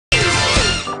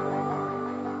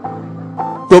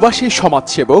প্রবাসী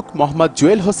সমাজসেবক মোহাম্মদ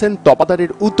জুয়েল হোসেন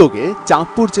তপাদারের উদ্যোগে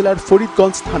চাঁদপুর জেলার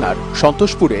ফরিদগঞ্জ থানার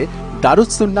সন্তোষপুরে দারুস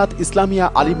সুন্নাত ইসলামিয়া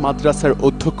আলিম মাদ্রাসার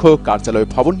অধ্যক্ষ কার্যালয়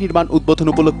ভবন নির্মাণ উদ্বোধন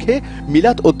উপলক্ষে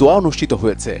মিলাদ ও দোয়া অনুষ্ঠিত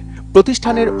হয়েছে।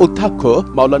 প্রতিষ্ঠানের অধ্যক্ষ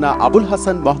মাওলানা আবুল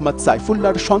হাসান মোহাম্মদ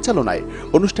সাইফুল্লাহর সঞ্চালনায়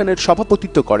অনুষ্ঠানের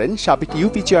সভাপতিত্ব করেন সাবেক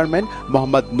ইউপি চেয়ারম্যান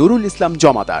মোহাম্মদ নুরুল ইসলাম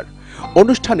জমাদার।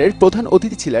 অনুষ্ঠানের প্রধান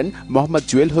অতিথি ছিলেন মোহাম্মদ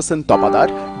জুয়েল হোসেন তপাদার।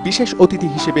 বিশেষ অতিথি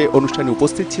হিসেবে অনুষ্ঠানে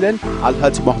উপস্থিত ছিলেন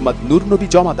আলহাজ মোহাম্মদ নূর নবী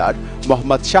জমাদার,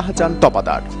 মোহাম্মদ শাহজাহান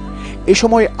তপাদার। এ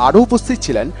সময় আরও উপস্থিত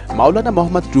ছিলেন মাওলানা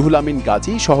মোহাম্মদ রুহুল আমিন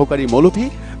গাজী, সহকারী মৌলভী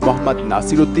মোহাম্মদ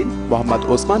নাসির উদ্দিন, মোহাম্মদ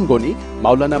ওসমান গনি,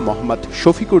 মাওলানা মোহাম্মদ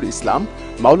শফিকুর ইসলাম,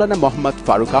 মাওলানা মোহাম্মদ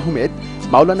ফারুক আহমেদ,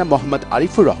 মাওলানা মোহাম্মদ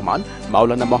আরিফুর রহমান,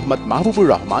 মাওলানা মোহাম্মদ মাহবুবুর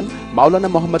রহমান, মাওলানা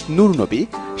মোহাম্মদ নূর নবী,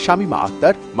 শামিমা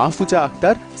আক্তার, মাহফুজা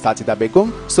আক্তার, সাজিদা বেগম,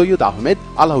 সৈয়দ আহমেদ,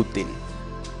 আলাউদ্দিন।